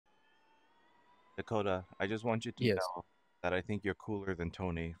Dakota, I just want you to Yes. know that I think you're cooler than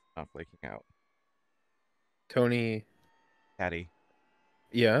Tony for not flaking out. Tony. Caddy,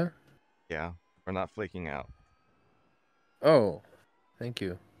 Yeah. yeah, for not flaking out. Oh, thank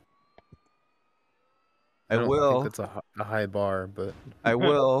you. I I don't think will, that's a high bar, but I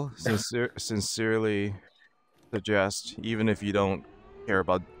will sincerely suggest, even if you don't care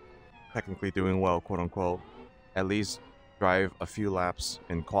about technically doing well, quote unquote, at least drive a few laps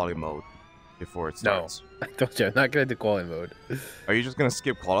in quality mode before it no. starts. I told you I'm not gonna do qualifying mode. Are you just gonna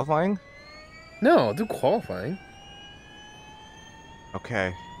skip qualifying? No, I'll do qualifying.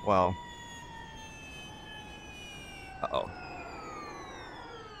 Okay, well, uh-oh.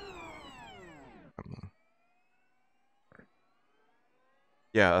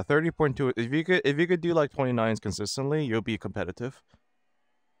 Yeah, a 30.2. If you could do like 29s consistently, you'll be competitive.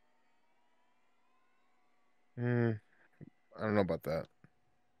 I don't know about that.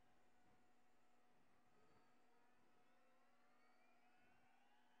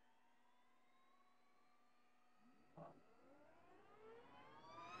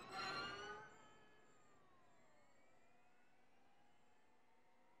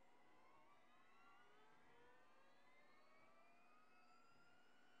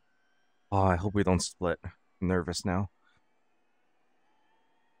 Oh, I hope we don't split. I'm nervous now.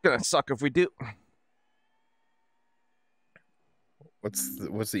 Gonna suck if we do.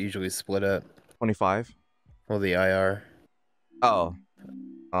 What's it usually split at? 25. Well, the IR. Oh.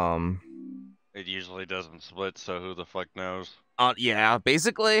 Um. It usually doesn't split, so who the fuck knows? Yeah,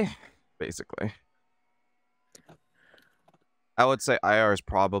 basically. Basically. I would say IR is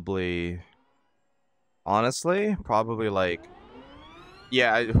probably, honestly, probably like,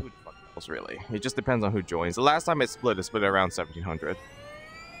 yeah, who the fuck knows, really? It just depends on who joins. The last time it split around 1700.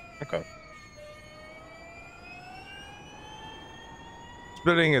 Okay.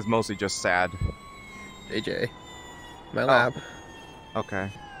 Splitting is mostly just sad. AJ, my lap. Okay.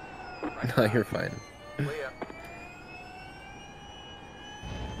 No, you're fine.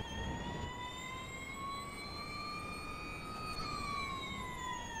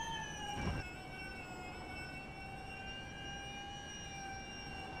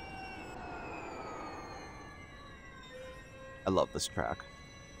 I love this track.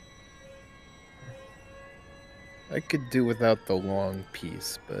 I could do without the long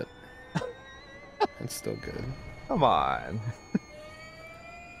piece, but it's still good. Come on.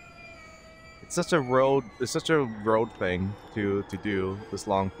 It's such a road thing to do this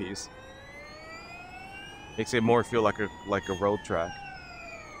long piece. Makes it more feel like a road track.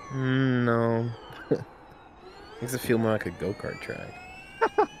 No. Makes it feel more like a go-kart track.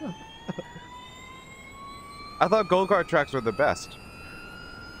 I thought go-kart tracks were the best.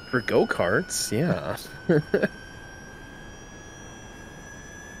 For go-karts, yeah.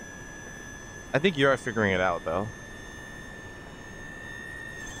 I think you're figuring it out though.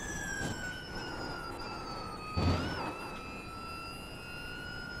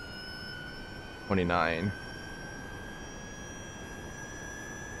 $29.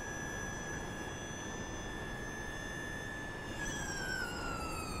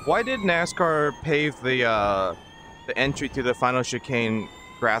 Why did NASCAR pave the entry to the final chicane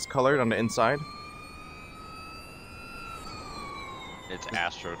grass colored on the inside? It's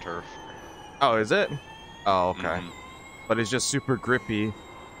AstroTurf. Oh, is it? Oh, okay. Mhm. But it's just super grippy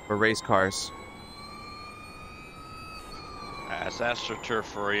for race cars. That's AstroTurf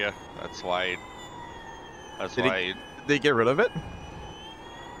for you. That's why. That's Did why. Did they get rid of it?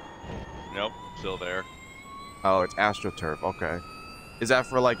 Nope, still there. Oh, it's AstroTurf. Okay. Is that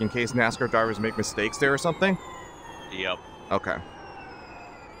for like in case NASCAR drivers make mistakes there or something? Yep. Okay.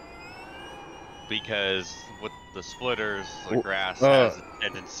 Because with the splitters, the Oh, grass has a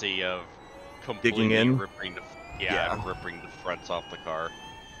tendency of completely digging in? ripping the Yeah. ripping the fronts off the car.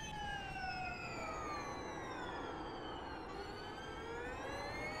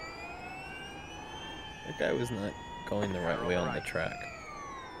 That guy was not going the right way on the track.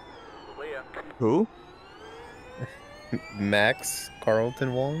 Who? Max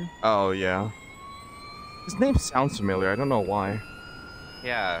Carlton Wong? Oh, yeah. His name sounds familiar. I don't know why.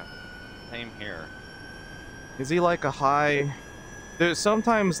 Yeah, same here. Is he like a high... There's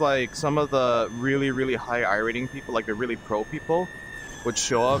sometimes like some of the really high iRating people, like the really pro people, would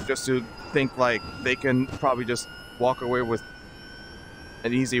show up just to think like they can probably just walk away with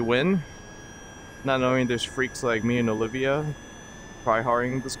an easy win, not knowing there's freaks like me and Olivia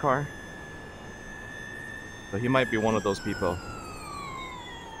try-harding this car. So he might be one of those people.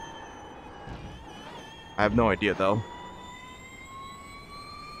 I have no idea though.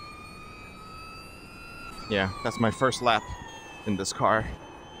 Yeah, that's my first lap in this car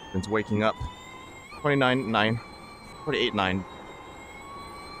since waking up. 29.9. 28.9.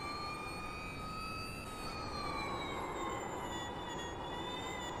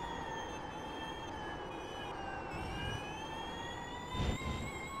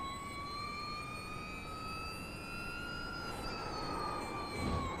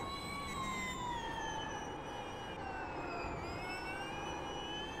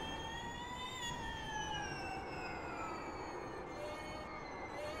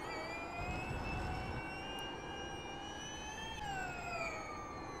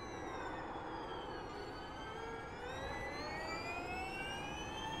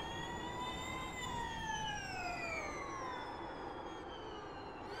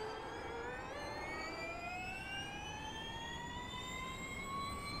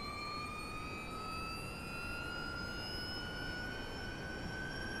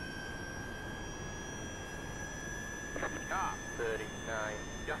 Car 39,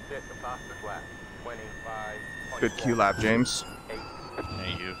 just hit the fastest lap. 25. Good Q lap, James.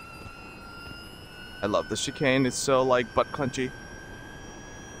 Thank you. I love the chicane. It's so like butt crunchy.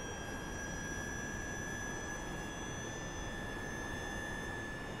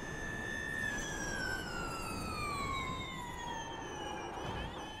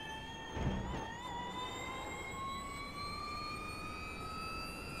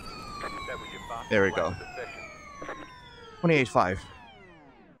 There we go. 28.5.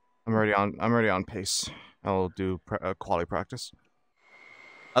 I'm already on pace. I'll do quality practice.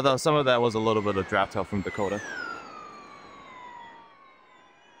 Although some of that was a little bit of draft help from Dakota.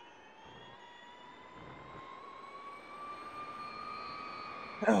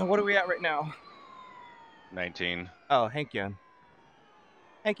 What are we at right now? 19. Oh, Hank-yan.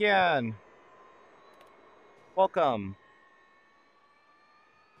 Hank-yan! Welcome.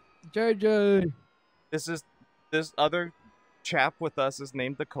 JJ. This other chap with us is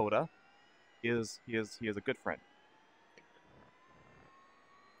named Dakota. He is a good friend.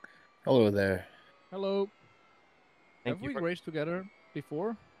 Hello there. Hello. Thank Have you we for- raced together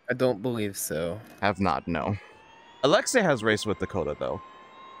before? I don't believe so. Have not, no. Alexei has raced with Dakota though.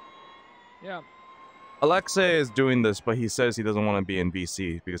 Yeah. Alexei is doing this, but he says he doesn't want to be in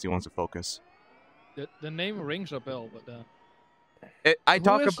VC because he wants to focus. The name rings a bell, but I who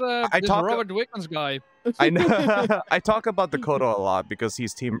talk is, about I this talk Robert Wickens guy. I know I talk about Dakota a lot because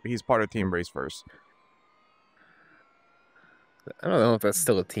he's part of Team Race First. I don't know if that's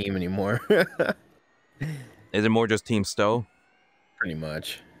still a team anymore. Is it more just Team Stowe? Pretty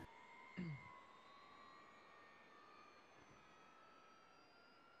much.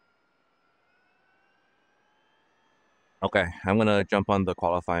 Okay, I'm gonna jump on the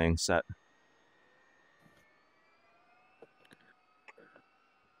qualifying set.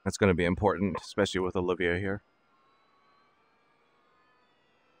 That's gonna be important, especially with Olivia here.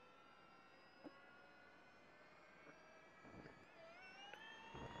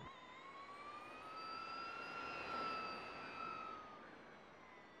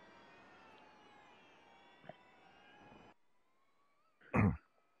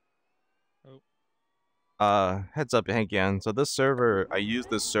 Heads up, Hank-yan. So this server, I use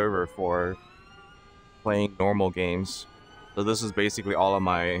this server for playing normal games. So this is basically all of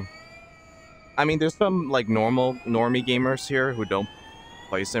my... I mean, there's some, like, normie gamers here who don't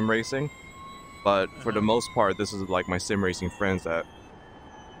play sim racing. But for the most part, this is, like, my sim racing friends that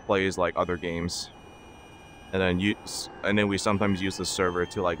plays, like, other games. And then we sometimes use the server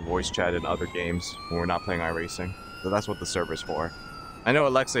to, like, voice chat in other games when we're not playing iRacing. So that's what the server's for. I know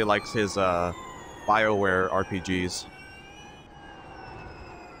Alexei likes his, BioWare RPGs.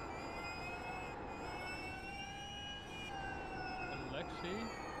 Alexei?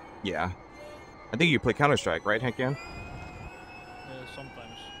 Yeah. I think you play Counter-Strike, right, Hank-yan?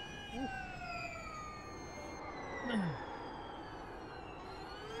 Sometimes.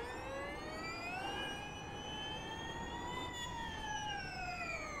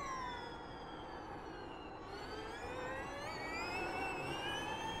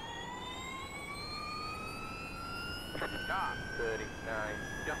 Car 39,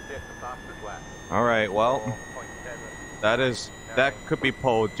 just hit the fastest lap. All right, well, 4.7. that could be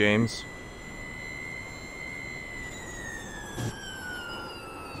pole, James.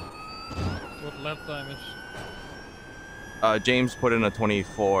 What lap time is? James put in a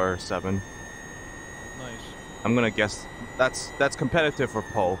 24.7. Nice. I'm gonna guess that's competitive for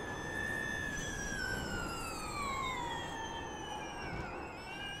pole.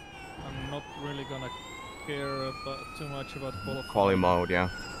 I'm not really gonna care about, too much about qualifying. Quali mode, yeah.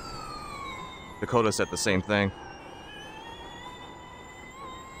 Dakota said the same thing.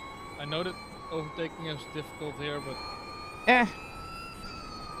 I know that overtaking is difficult here, but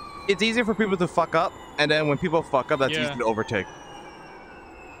it's easy for people to fuck up, and then when people fuck up, that's Yeah. easy to overtake.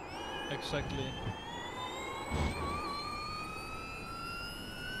 Exactly.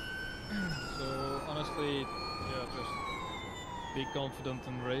 So honestly, yeah, just be confident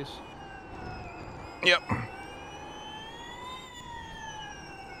and race. Yep.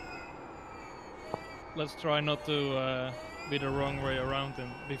 Let's try not to be the wrong way around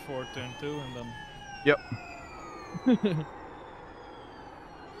before turn 2 and then. Yep.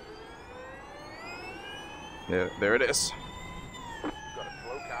 There it is. Got a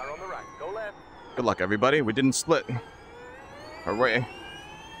slow car on the right. Go left. Good luck, everybody. We didn't split. Hooray.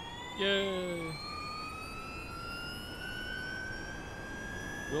 Yay!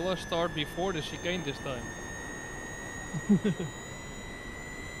 Will I start before the chicane this time?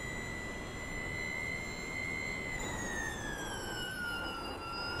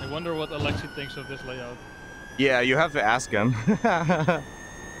 I wonder what Alexi thinks of this layout. Yeah, you have to ask him.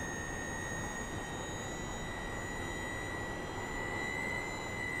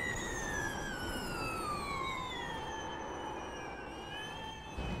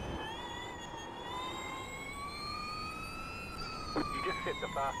 You just hit the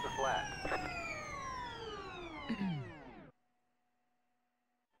fastest lap.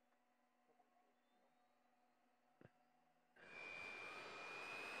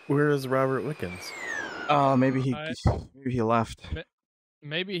 Where is Robert Wickens? Oh, maybe he left.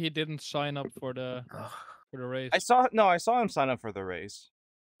 Maybe he didn't sign up for the race. I saw him sign up for the race.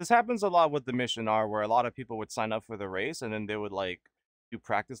 This happens a lot with the Mission R, where a lot of people would sign up for the race and then they would like do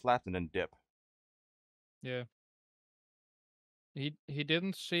practice laps and then dip. Yeah. He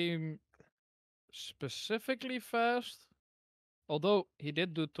didn't seem specifically fast, although he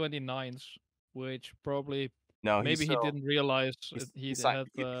did do 29s, which probably No, maybe he didn't realize he had. He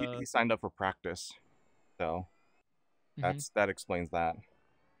signed up for practice, so that explains that.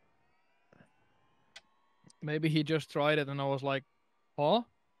 Maybe he just tried it and I was like, huh?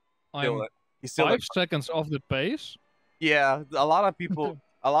 He's still 5 seconds off the pace? Yeah, a lot of people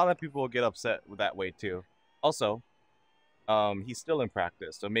will get upset with that way too. Also, he's still in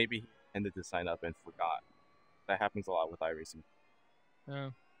practice, so maybe he intended to sign up and forgot. That happens a lot with iRacing.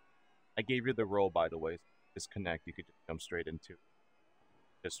 Yeah. I gave you the role, by the way. Disconnect. You could just jump straight into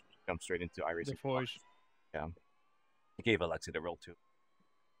iRacing. The voice. Yeah. I gave Alexi the role too.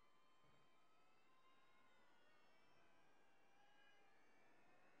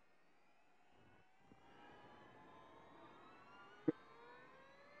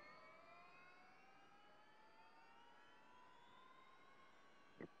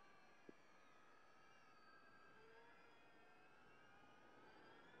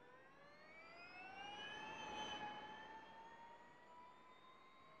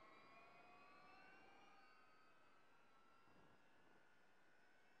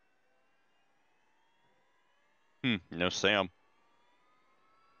 No Sam.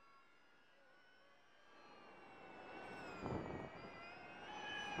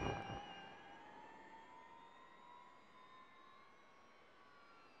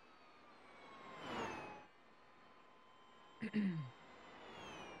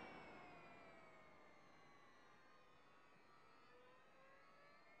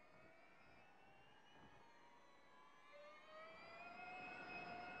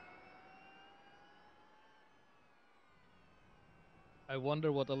 I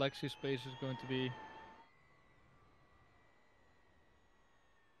wonder what Alexi's pace is going to be.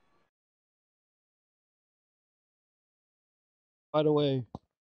 By the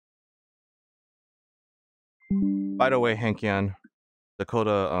way, Hankian,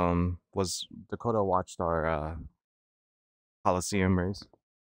 Dakota watched our Coliseum race.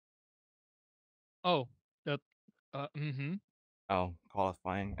 Oh, that Oh,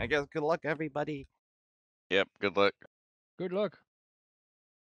 qualifying. I guess good luck, everybody. Yep, good luck. Good luck.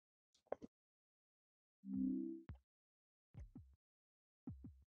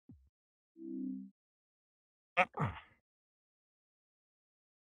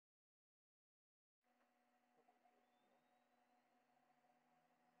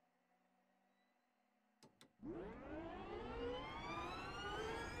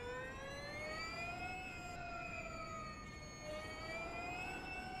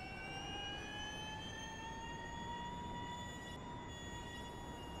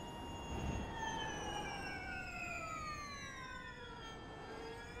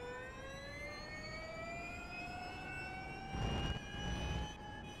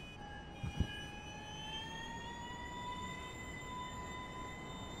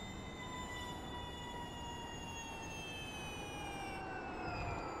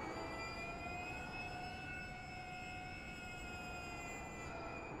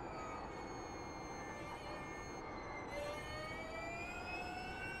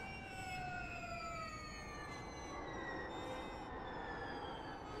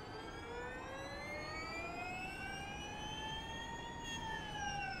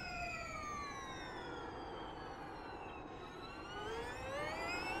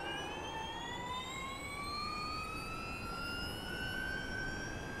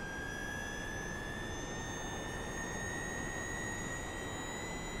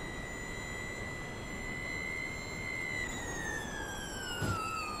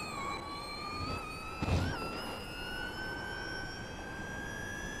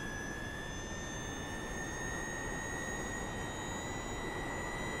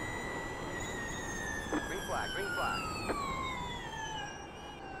 flag, green flag.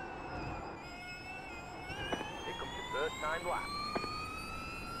 Here comes your first time lap.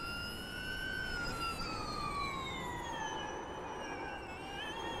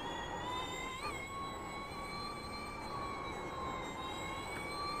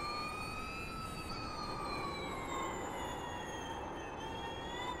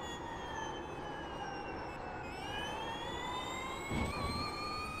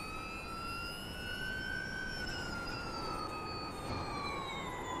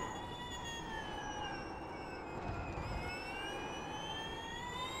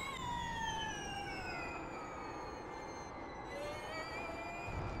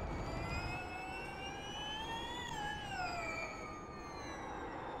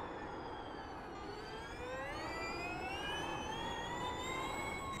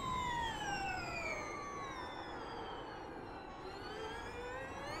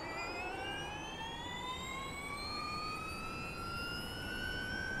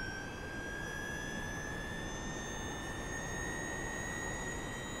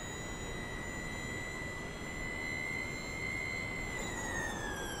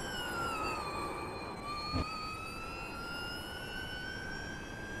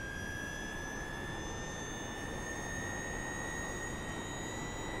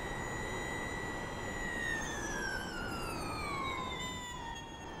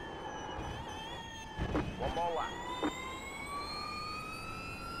 One more lap.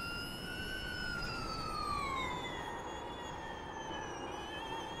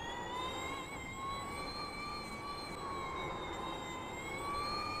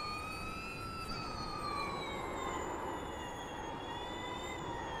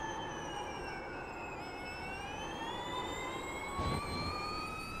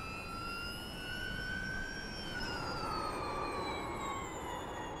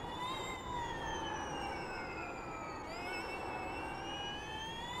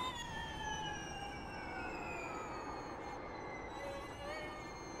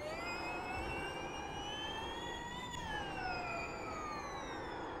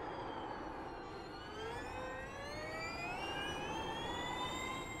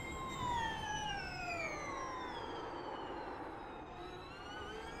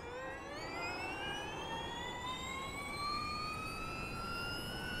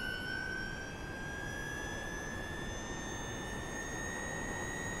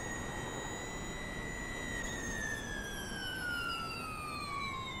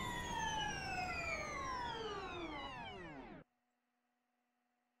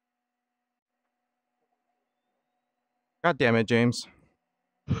 God damn it, James.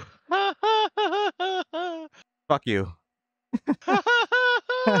 Fuck you.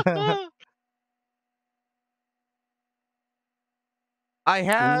 I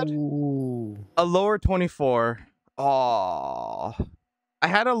had Ooh. a lower 24. Oh, I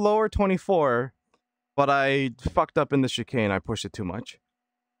had a lower 24, but I fucked up in the chicane. I pushed it too much.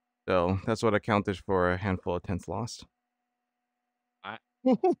 So that's what accounted for a handful of tenths lost. I-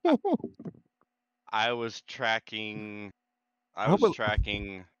 I was tracking. I hope was it-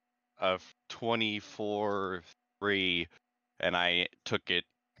 tracking a 24-3, and I took it.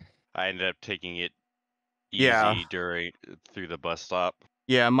 I ended up taking it Yeah. easy through the bus stop.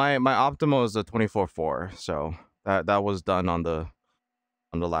 Yeah, my optimal is a 24.4, so that was done on the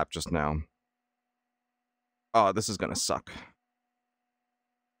lap just now. Oh, this is gonna suck.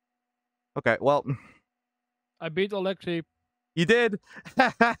 Okay, well, I beat Alexei. you did.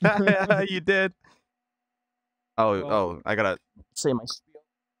 You did. Oh, Well, I gotta say my spiel.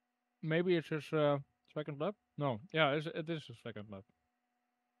 maybe it's his second lap. No, yeah, it is his second lap.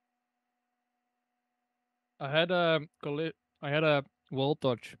 I had I had a wall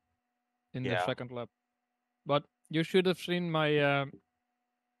touch in the Yeah. second lap, but you should have seen my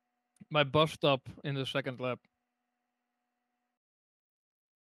my bus stop in the second lap.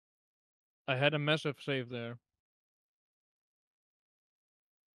 I had a massive save there.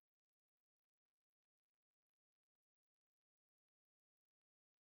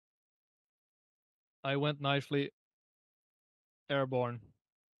 I went nicely airborne.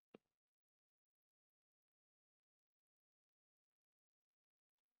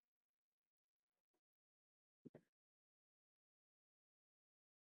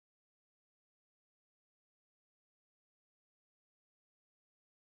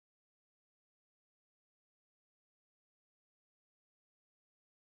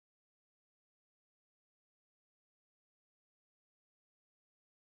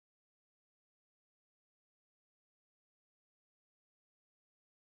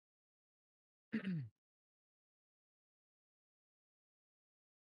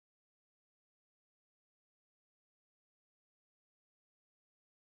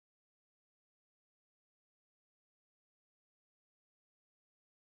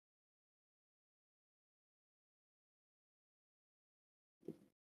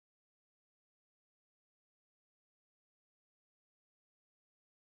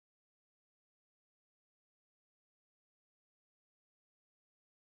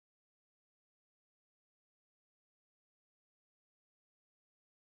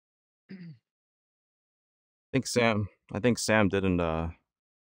 I think Sam didn't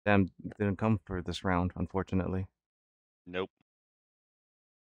come for this round, unfortunately. Nope.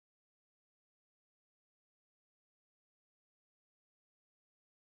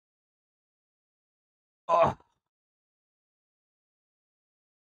 Oh.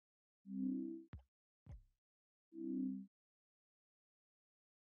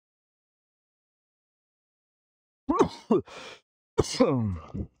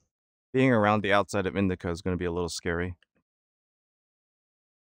 Being around the outside of Indica is going to be a little scary.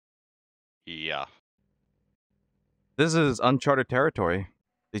 Yeah. This is uncharted territory.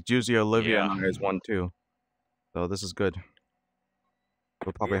 It's usually Olivia Yeah. and I is 1-2. So this is good.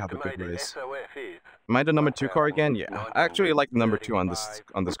 We'll probably have a good Estimated race. SOF is Am I the number 2 car again? Yeah. I actually like the number 2 on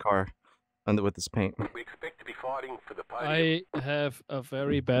 935. this car. With this paint. We expect to be fighting for the podium. I have a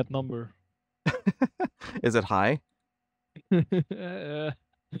very bad number. Is it high? Uh,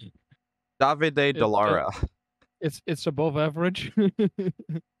 Davide Delara. it's above average.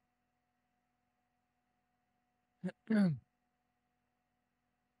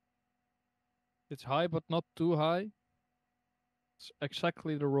 It's high, but not too high. It's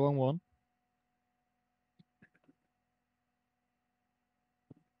exactly the wrong one.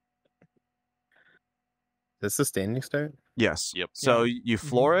 This the standing start? Yes. Yep. So Yeah. you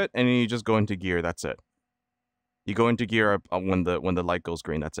floor it and then you just go into gear. That's it. You go into gear up when the light goes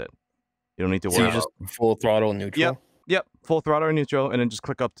green. That's it. You don't need to worry. So you just full throttle neutral? Yep. Full throttle or neutral, and then just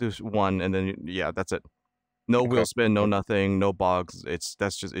click up to 1, and then yeah, that's it. No wheel spin, no nothing, no bogs. It's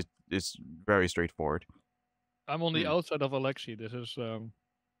very straightforward. I'm on the outside of Alexi. This is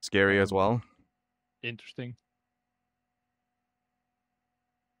Scary as well. interesting.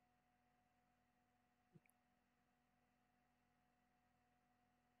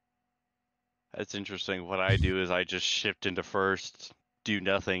 That's interesting. What I do is I just shift into first, do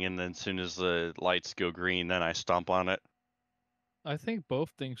nothing, and then as soon as the lights go green, then I stomp on it. I think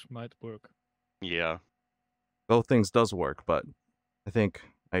both things might work. Yeah. Both things does work, but I think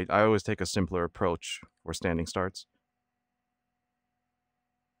I always take a simpler approach for standing starts.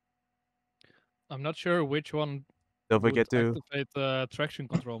 I'm not sure which one Don't would forget to activate traction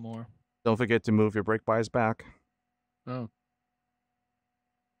control more. don't forget to move your brake bias back. Oh.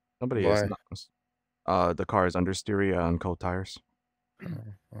 Somebody Why? is. The car is understeer on cold tires.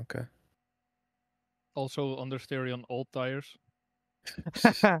 Oh, okay. Also understeer on old tires.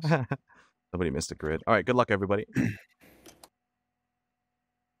 Somebody missed the grid. All right, good luck, everybody.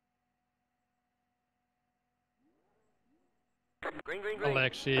 Green, green, green.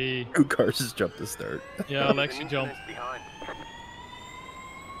 Alexi. 2 cars just jumped the start. Yeah, There's Alexi an jumped. incident behind.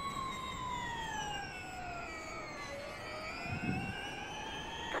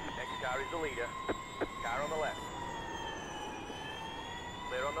 Next car is the leader. Car on the left.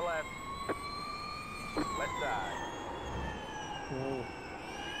 Clear on the left. Left side. Oh.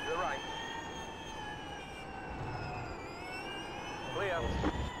 To the right. Clear.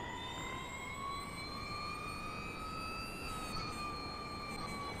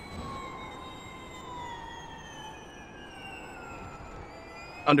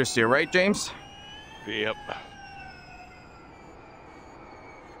 Understeer, right, James? Yep.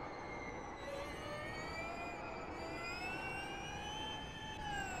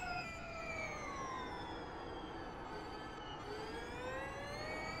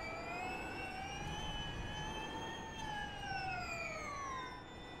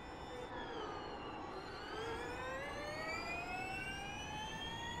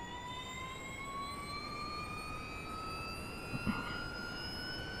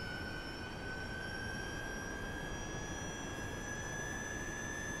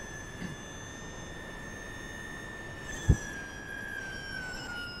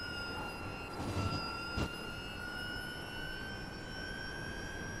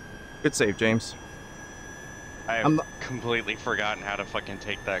 Good save, James. I I'm have not- completely forgotten how to fucking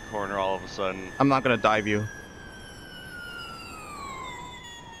take that corner all of a sudden. I'm not gonna dive you.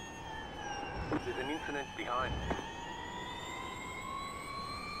 There's an incident behind.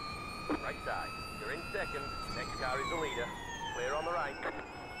 Right side. You're in second. Next car is the leader. Clear on the right.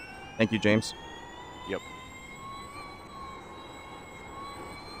 Thank you, James. Yep.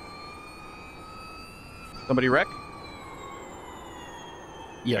 Somebody wreck?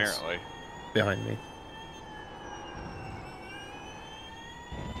 Yes, Apparently. behind me.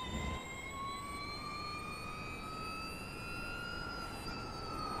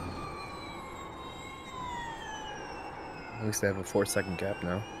 At least they have a 4-second gap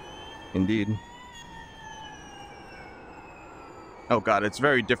now. Indeed. Oh god, it's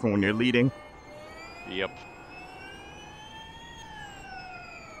very different when you're leading. Yep.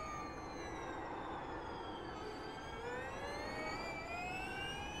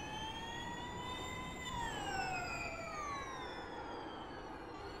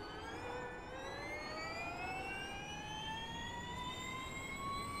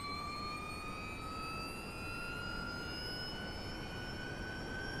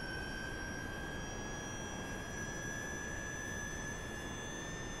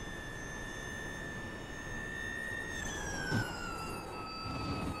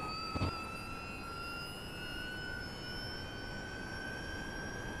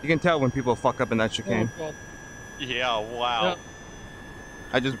 You can tell when people fuck up in that Oh chicane. god. Yeah, wow. Yeah.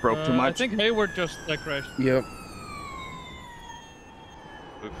 I just broke too I much. think Hayward just crashed. Yep.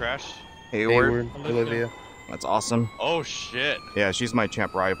 Who crashed? Hayward. Hayward, Olivia. Olivia. That's awesome. Oh shit. Yeah, she's my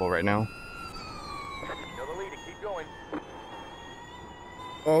champ rival right now. You're the leader. Keep going.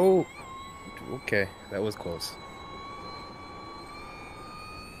 Oh. Okay, that was close.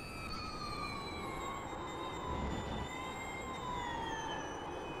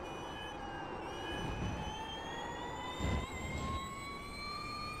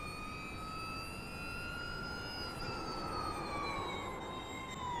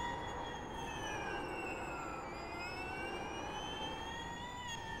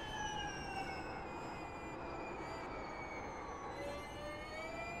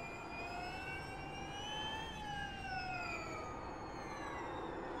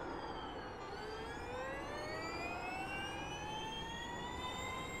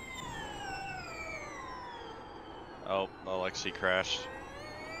 Oh, Alexi crashed.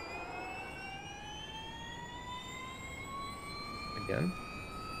 Again?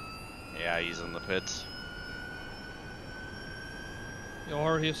 Yeah, he's in the pits.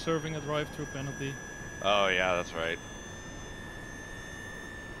 Or he's serving a drive-through penalty. Oh yeah, that's right.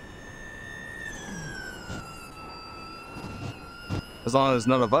 As long as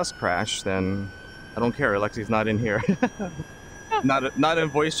none of us crash, then I don't care. Alexi's not in here. not in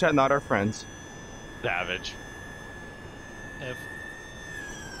voice chat, not our friends. Savage. F.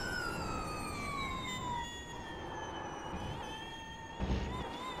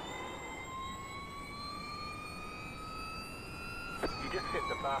 You just hit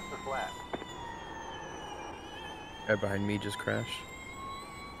the fastest lap. Guy behind me just crashed.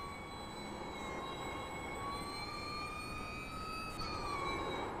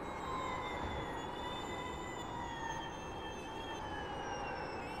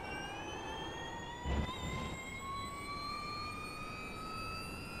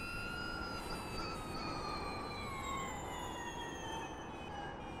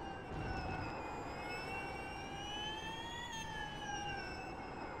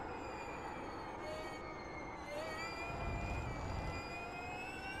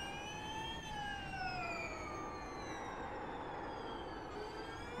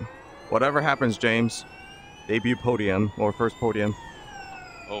 Whatever happens, James, debut podium or first podium.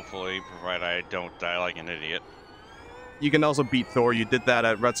 Hopefully, provided I don't die like an idiot. You can also beat Thor. You did that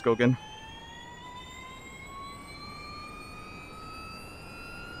at Retskogen.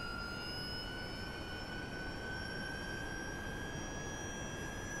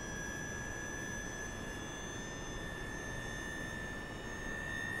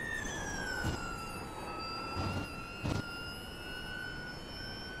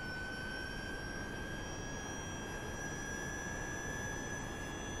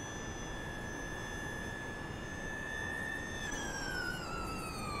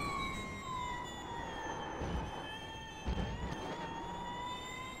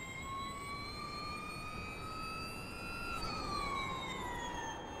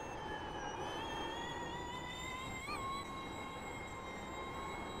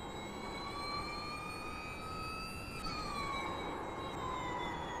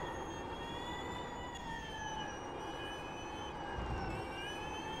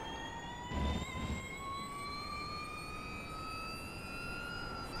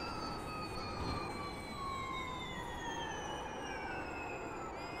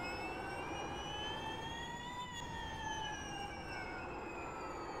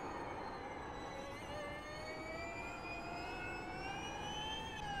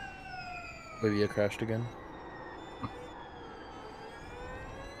 Olivia crashed again.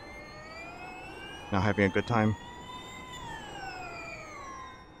 Now having a good time.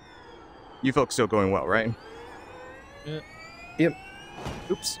 You folks still going well, right? Yeah. Yep.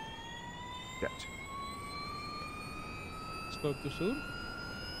 Oops. Gotcha. Spoke too soon?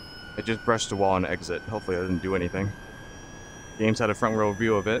 I just brushed the wall and exit. Hopefully I didn't do anything. James had a front row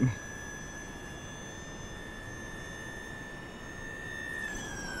view of it.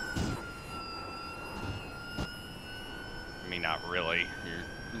 I mean, not really.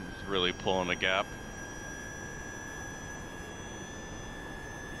 You're really pulling a gap.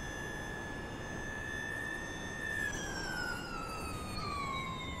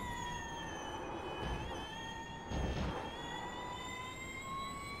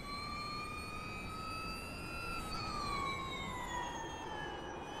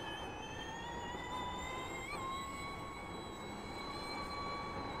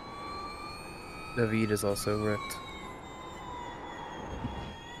 David is also wrecked.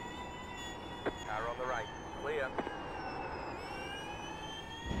 Car on the right. Clear.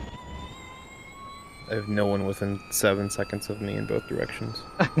 I have no one within 7 seconds of me in both directions.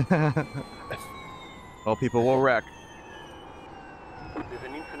 Well, people will wreck. There's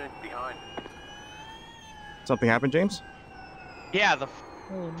an incident behind. Something happened, James? Yeah, the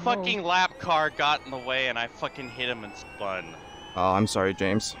Oh, no. fucking lap car got in the way and I fucking hit him and spun. Oh, I'm sorry,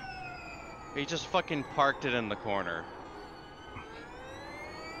 James. He just fucking parked it in the corner.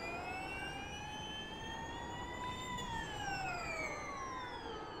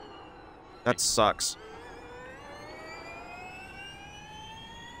 That sucks.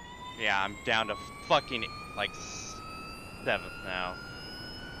 Yeah, I'm down to fucking like 7th now.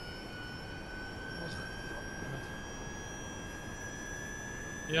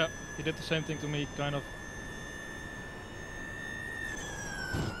 Yeah, he did the same thing to me, kind of.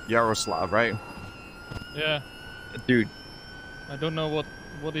 Yaroslav, right? Yeah, Dude, I don't know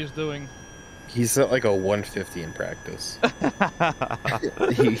what he's doing. he's at like a 150 in practice.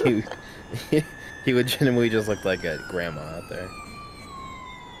 he, he legitimately just looked like a grandma out there.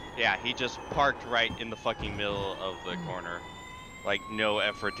 Yeah, he just parked right in the fucking middle of the corner. Like, no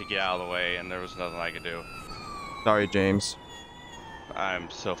effort to get out of the way, and there was nothing I could do. Sorry, James. I'm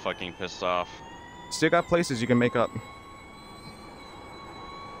so fucking pissed off. Still got places you can make up.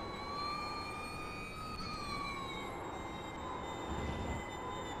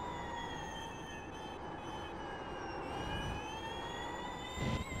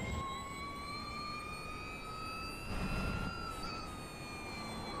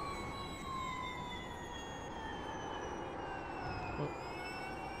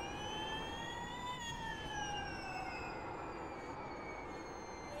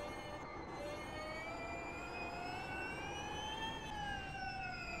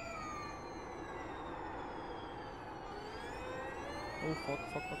 Oh fuck.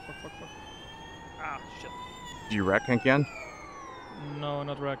 Ah, shit. Do you wreck again? No,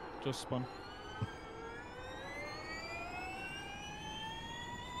 not wrecked, just spun.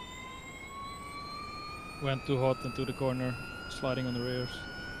 Went too hot into the corner, sliding on the rears.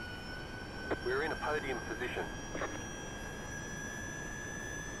 We're in a podium position.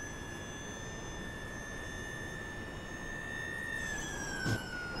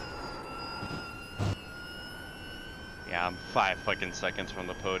 Yeah, I'm 5 fucking seconds from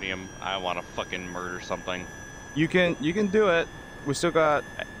the podium. I want to fucking murder something. You can do it. We still got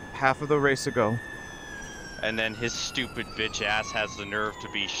half of the race to go. And then his stupid bitch ass has the nerve to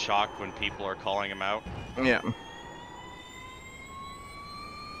be shocked when people are calling him out. Yeah.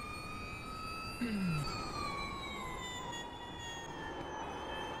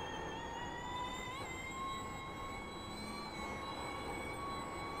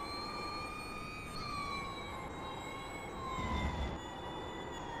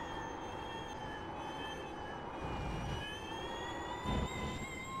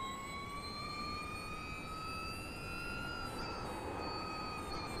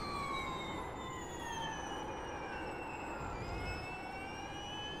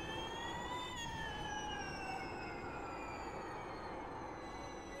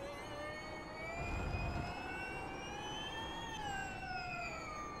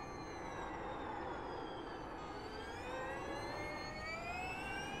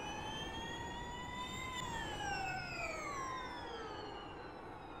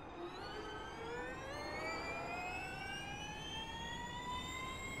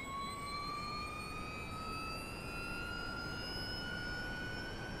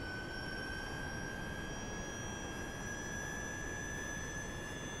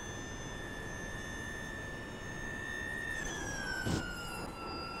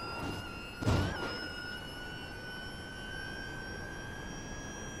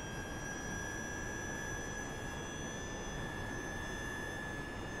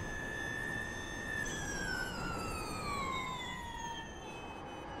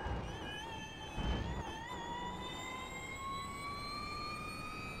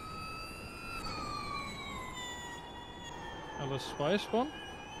 Alice spy spawn?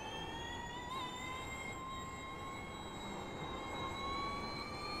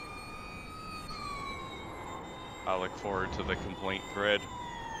 I look forward to the complaint thread.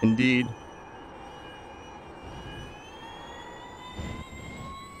 Indeed.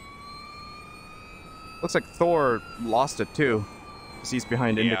 Looks like Thor lost it too. 'Cause he's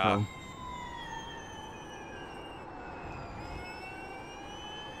behind Yeah. Indico.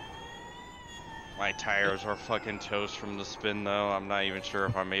 My tires are fucking toast from the spin though. I'm not even sure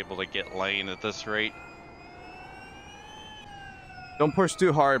if I'm able to get lane at this rate. Don't push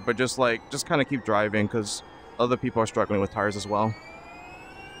too hard, but just kind of keep driving because other people are struggling with tires as well.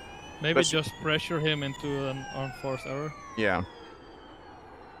 Maybe But- just pressure him into an unforced error. Yeah.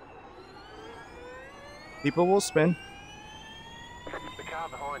 People will spin. The car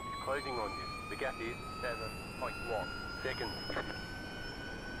behind is closing on you. The gap is 7.1 seconds.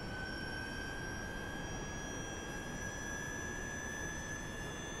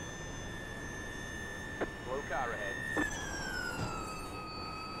 Slow car ahead.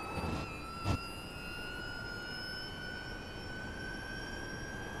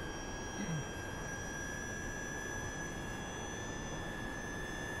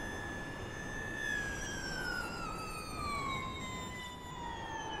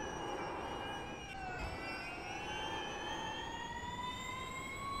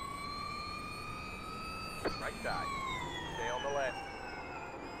 Right side. Stay on the left.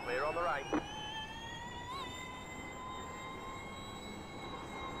 Clear on the right.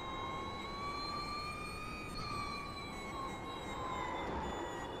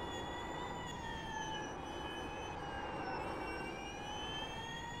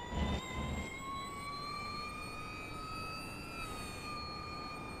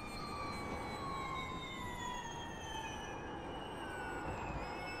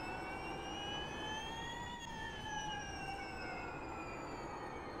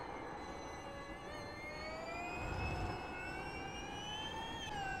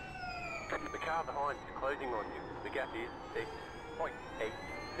 The car behind is closing on you. The gap is 6.8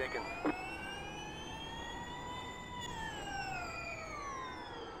 seconds.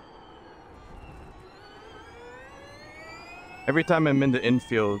 Every time I'm in the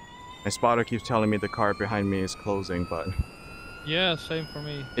infield, my spotter keeps telling me the car behind me is closing, but Yeah, same for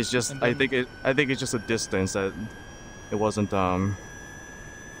me. it's just And I then- think it's just a distance that it wasn't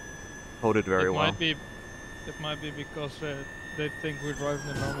coded very it well. might be because they think we're driving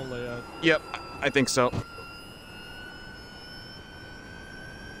the normal layout. Yep, I think so.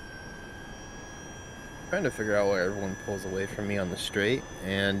 Trying to figure out why everyone pulls away from me on the straight,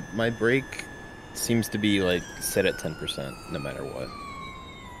 and my brake seems to be like set at 10% no matter what.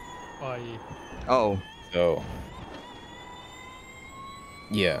 I Oh, So,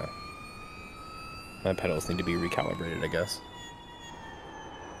 yeah, my pedals need to be recalibrated, I guess.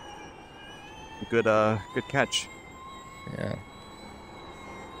 good catch. Yeah.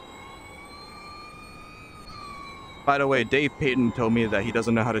 By the way, Dave Payton told me that he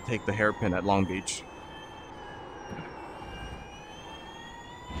doesn't know how to take the hairpin at Long Beach.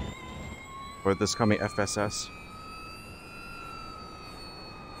 For this coming FSS.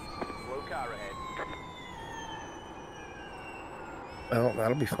 Slow car ahead. Well,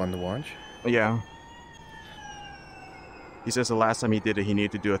 that'll be fun to watch. Yeah. He says the last time he did it, he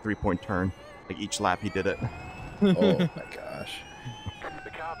needed to do a 3-point turn. Like each lap he did it. Oh my gosh. The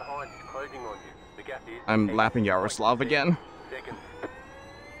car behind is closing on you. The gap is I'm lapping Yaroslav 8.6 again. seconds.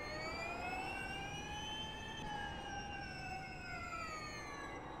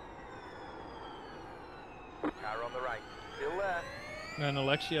 Car on the right. Still there. and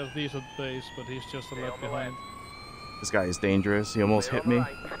Alexi has decent pace, but he's just a Stay lap on the behind. This guy is dangerous. He almost Clear hit on the me.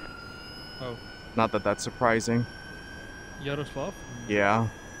 right. Oh, Not that that's surprising. Yaroslav? Yeah.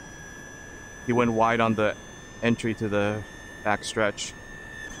 He went wide on the entry to the back stretch.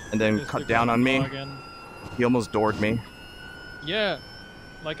 And then Just cut took down my on me. car again. He almost doored me. Yeah,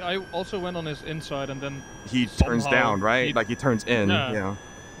 like I also went on his inside and then He turns Somehow down, right? he- Like he turns in. Yeah. Yeah.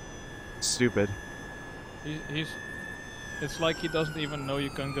 Stupid. he's. It's like he doesn't even know you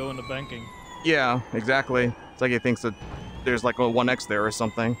can go in the banking. Yeah, exactly. It's like he thinks that there's like a 1x there or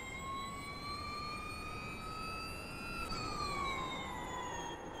something.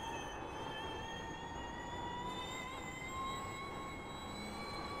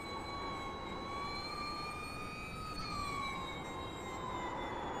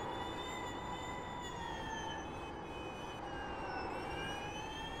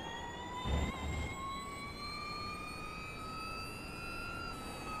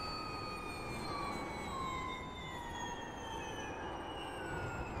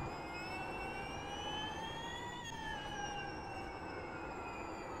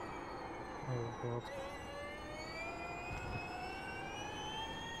 Oh god.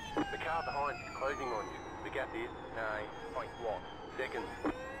 The car behind is closing on you. The gap is 9.1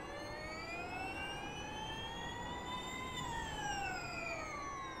 seconds.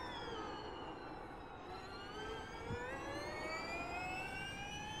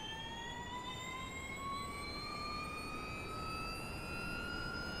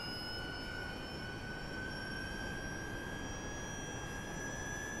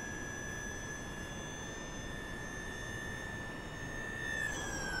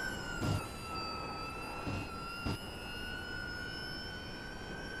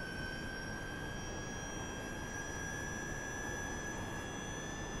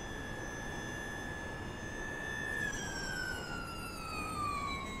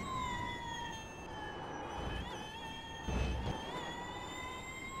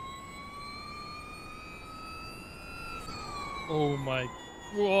 Oh my.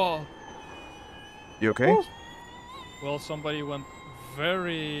 Whoa. You okay? Well, somebody went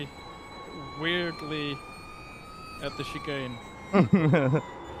very weirdly at the chicane,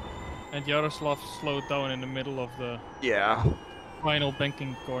 and Yaroslav slowed down in the middle of the Yeah. final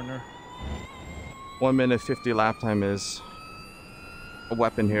banking corner. 1 minute 50 lap time is a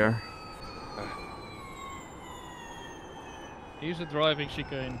weapon here. He's a driving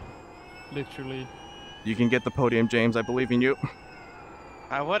chicane, literally. You can get the podium, James. I believe in you.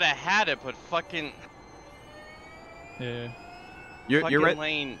 I would have had it, but fucking Yeah. You're right.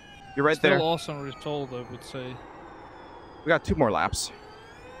 lane. You're right Still there. awesome result, I would say. We got 2 more laps.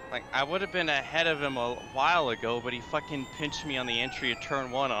 Like, I would have been ahead of him a while ago, but he fucking pinched me on the entry of turn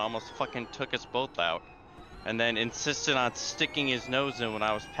 1 and almost fucking took us both out. And then insisted on sticking his nose in when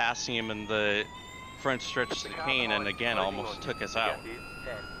I was passing him in the front stretch chicane, and again almost took us out.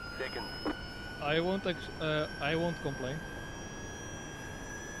 10 seconds. I won't complain.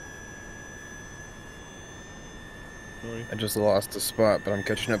 Sorry. I just lost a spot, but I'm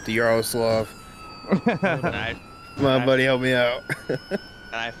catching up to Yaroslav. And Come on, buddy, help me out.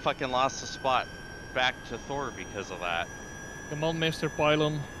 I fucking lost the spot back to Thor because of that. Come on, Mr.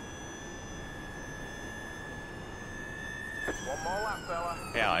 Pylon. One more lap, fella.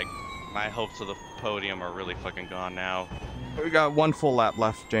 Yeah, like, my hopes of the podium are really fucking gone now. We got 1 full lap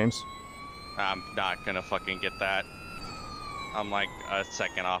left, James. I'm not gonna fucking get that. I'm like a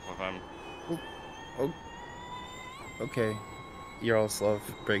second off of him. Okay. Yaroslav,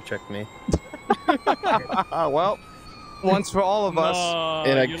 brake check me. Well, once for all of us. Nah,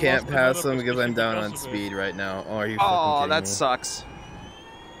 And I you can't lost pass another him because I'm position down on because of it. speed right now. Oh, are you Oh, fucking kidding that me? sucks.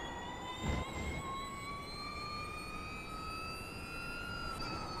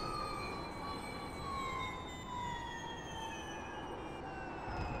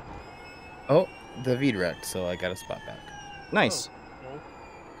 Oh, the Vid wrecked, so I got a spot back. Nice. Oh.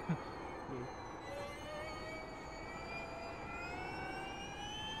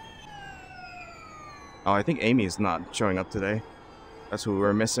 Oh, I think Amy's not showing up today. That's who we were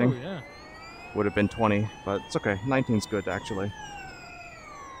Oh, missing. yeah. Would have been 20, but it's okay. 19's good, actually.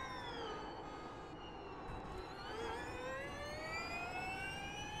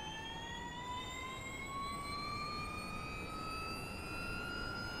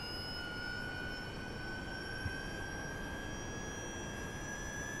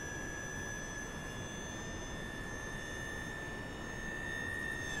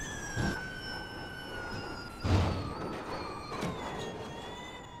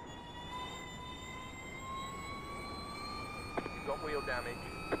 Got wheel damage.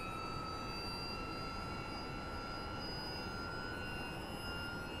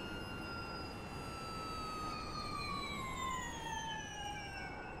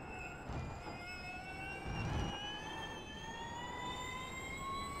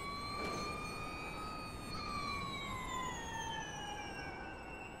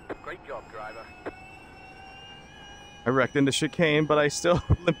 Great job, driver. I wrecked into chicane, but I still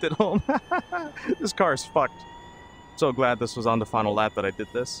limped it home. This car is fucked. So glad this was on the final lap that I did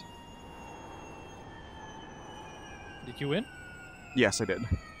this. Did you win? Yes, I did.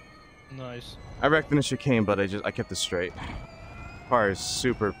 Nice. I wrecked into chicane, but I kept it straight. Car is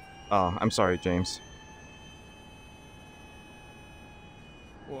super. Oh, I'm sorry, James.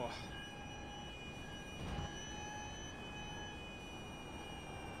 Whoa.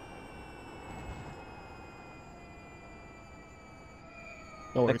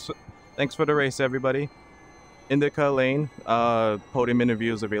 No worries. Thanks for the race, everybody. Indica Lane, podium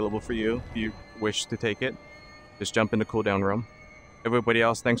interview is available for you if you wish to take it. Just jump in the cooldown room. Everybody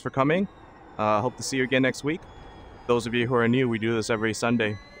else, thanks for coming. Hope to see you again next week. Those of you who are new, we do this every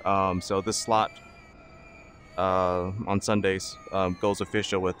Sunday. So this slot on Sundays goes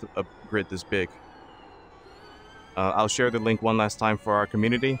official with a grid this big. I'll share the link one last time for our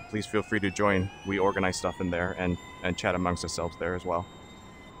community. Please feel free to join. We organize stuff in there and chat amongst ourselves there as well.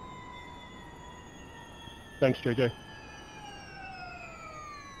 Thanks, JJ.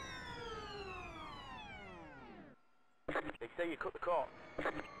 They say you cut the cord.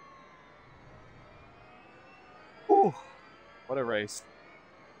 Whew. What a race.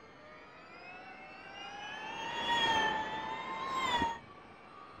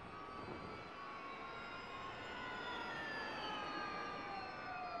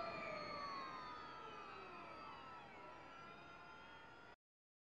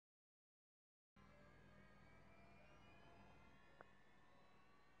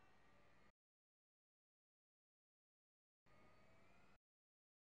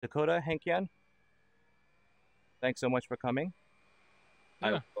 Dakota, Hank Yan, thanks so much for coming.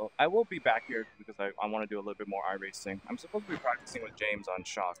 Yeah. I will be back here because I want to do a little bit more iRacing. I'm supposed to be practicing with James on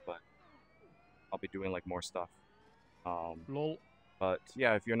Shock, but I'll be doing like more stuff. Lol. But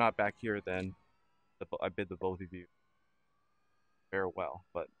yeah, if you're not back here, then I bid the both of you farewell.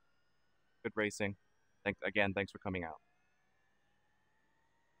 But good racing. Thanks for coming out.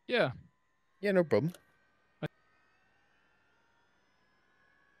 Yeah. Yeah, no problem.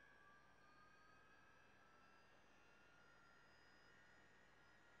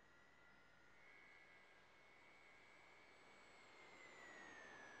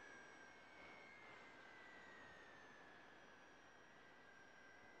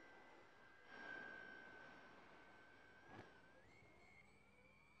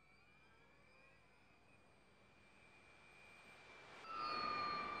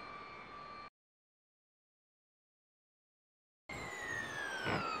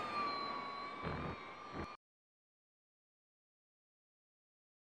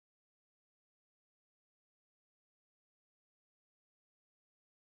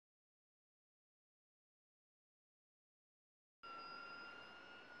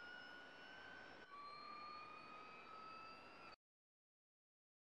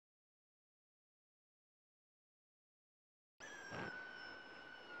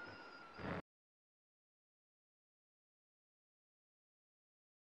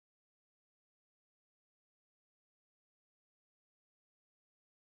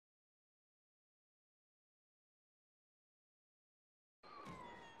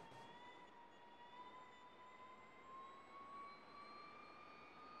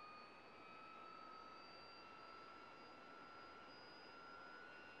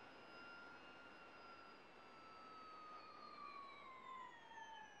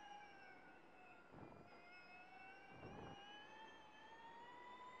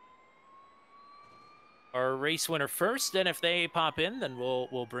 Our race winner first, and if they pop in, then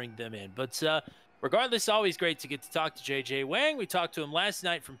we'll bring them in. But regardless, always great to get to talk to JJ Wang. We talked to him last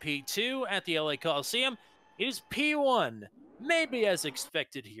night from P2 at the LA Coliseum. It is P1, maybe as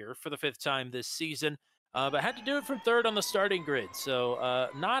expected here for the 5th time this season, but had to do it from 3rd on the starting grid. So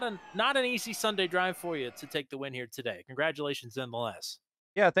not an easy Sunday drive for you to take the win here today. Congratulations nonetheless.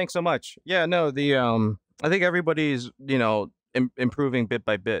 Yeah, thanks so much. Yeah, no, I think everybody's improving bit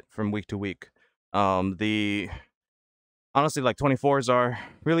by bit from week to week. Honestly, like 24s are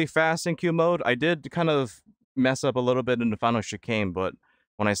really fast in Q mode. I did kind of mess up a little bit in the final chicane, but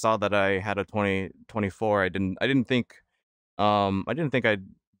when I saw that I had a 2024, I didn't think I'd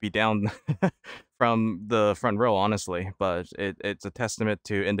be down from the front row, honestly. But it's a testament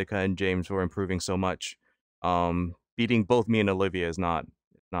to Indica and James for improving so much. Beating both me and Olivia is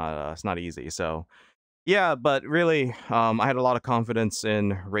it's not easy. So yeah, but really, I had a lot of confidence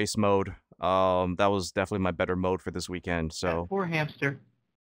in race mode. That was definitely my better mode for this weekend. So Poor hamster.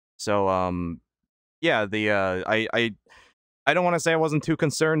 so yeah, I don't want to say I wasn't too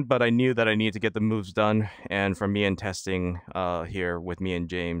concerned, but I knew that I needed to get the moves done. And from me and testing here with me and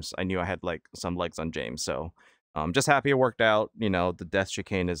James, I knew I had like some legs on James. So just happy it worked out. The death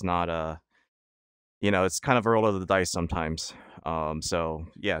chicane is not it's kind of a roll of the dice sometimes. So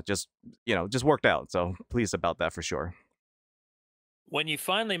yeah, just worked out. So pleased about that for sure. When you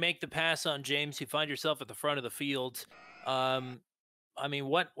finally make the pass on James, you find yourself at the front of the field. I mean,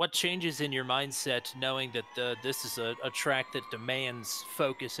 what changes in your mindset knowing that this is a track that demands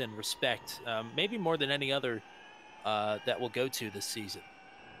focus and respect, maybe more than any other that we'll go to this season?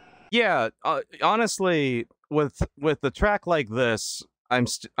 Yeah, honestly, with the track like this,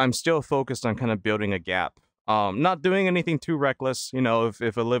 I'm still focused on kind of building a gap. Not doing anything too reckless.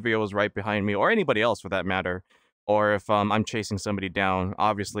 If Olivia was right behind me, or anybody else for that matter, or if I'm chasing somebody down,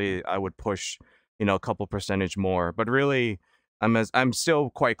 obviously I would push, a couple percentage more. But really, I'm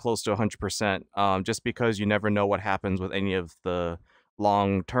still quite close to 100%. Just because you never know what happens with any of the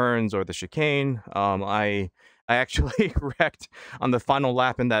long turns or the chicane. I actually wrecked on the final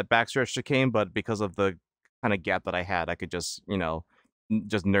lap in that backstretch chicane, but because of the kind of gap that I had, I could just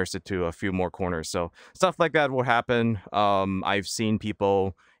just nurse it to a few more corners. So stuff like that will happen. I've seen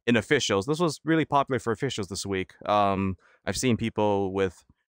people in officials. This was really popular for officials this week. I've seen people with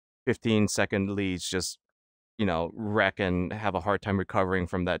 15-second leads just wreck and have a hard time recovering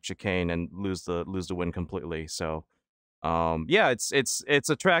from that chicane and lose the win completely. So yeah, it's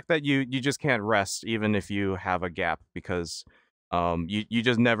a track that you just can't rest even if you have a gap, because you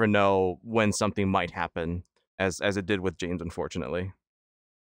just never know when something might happen, as it did with James, unfortunately.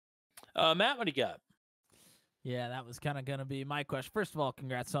 Matt, what do you got? Yeah, that was kind of going to be my question. First of all,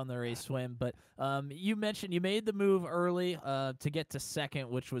 congrats on the race win. But you mentioned you made the move early to get to second,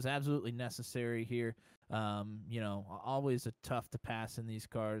 which was absolutely necessary here. Always a tough to pass in these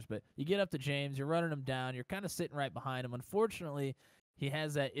cars. But you get up to James, you're running him down, you're kind of sitting right behind him. Unfortunately, he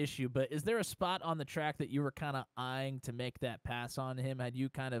has that issue. But is there a spot on the track that you were kind of eyeing to make that pass on him? Had you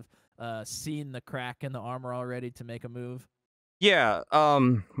kind of seen the crack in the armor already to make a move? Yeah,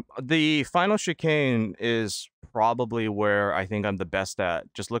 the final chicane is probably where I think I'm the best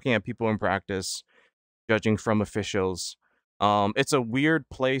at. Just looking at people in practice, judging from officials. It's a weird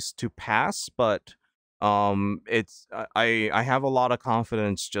place to pass, but it's I have a lot of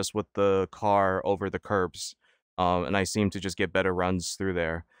confidence just with the car over the curbs, and I seem to just get better runs through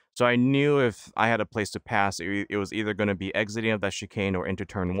there. So I knew if I had a place to pass, it was either going to be exiting of that chicane or into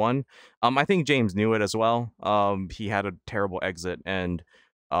turn one. I think James knew it as well. He had a terrible exit, and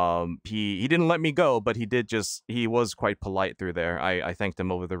he didn't let me go, but he was quite polite through there. I thanked him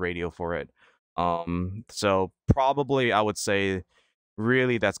over the radio for it. So probably I would say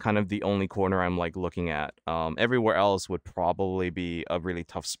really that's kind of the only corner I'm like looking at. Everywhere else would probably be a really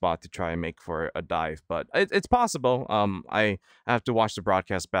tough spot to try and make for a dive, but it's possible. I have to watch the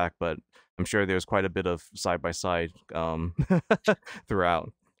broadcast back, but I'm sure there's quite a bit of side by side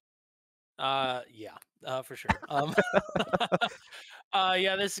throughout. Yeah, for sure.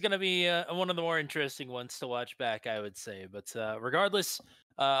 Yeah, this is gonna be one of the more interesting ones to watch back, I would say. But regardless,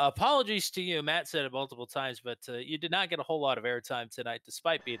 apologies to you. Matt said it multiple times, but you did not get a whole lot of airtime tonight,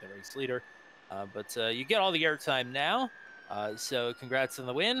 despite being the race leader. But you get all the airtime now. So congrats on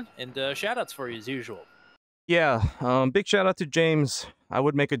the win, and shout outs for you as usual. Yeah, big shout out to James. I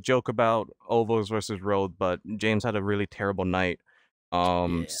would make a joke about ovals versus road, but James had a really terrible night.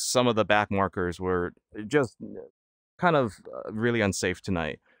 Yeah. Some of the back markers were just kind of really unsafe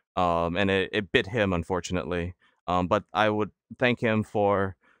tonight. And it bit him, unfortunately. But I would thank him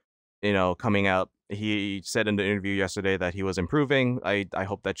for, coming out. He said in the interview yesterday that he was improving. I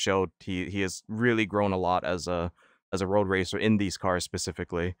hope that showed. He has really grown a lot as a road racer in these cars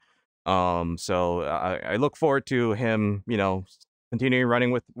specifically. So I look forward to him, continuing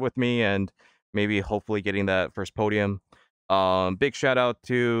running with me and maybe hopefully getting that first podium. Big shout out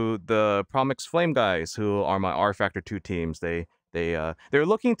to the Promix Flame guys who are my R Factor 2 teams. They're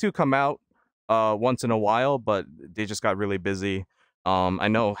looking to come out once in a while, but they just got really busy. I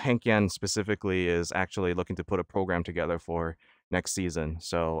know Hank Yan specifically is actually looking to put a program together for next season.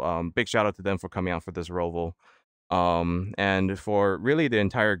 So big shout out to them for coming out for this Roval. And for really the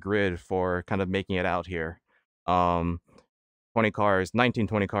entire grid for kind of making it out here. 20 cars, 19,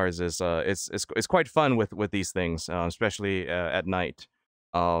 20 cars is it's quite fun with these things, especially at night.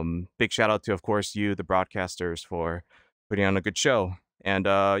 Big shout out to, of course, you, the broadcasters, for putting on a good show. And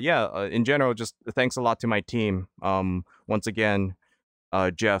in general, just thanks a lot to my team. Once again,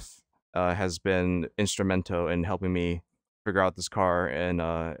 Jeff has been instrumental in helping me figure out this car and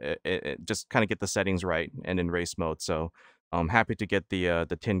just kind of get the settings right and in race mode. So I'm happy to get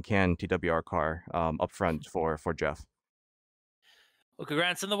the tin can TWR car up front for Jeff. Well,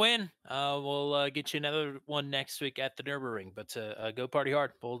 congrats on the win. We'll get you another one next week at the Nürburgring. But go party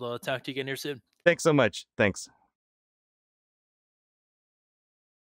hard. We'll talk to you again here soon. Thanks so much. Thanks.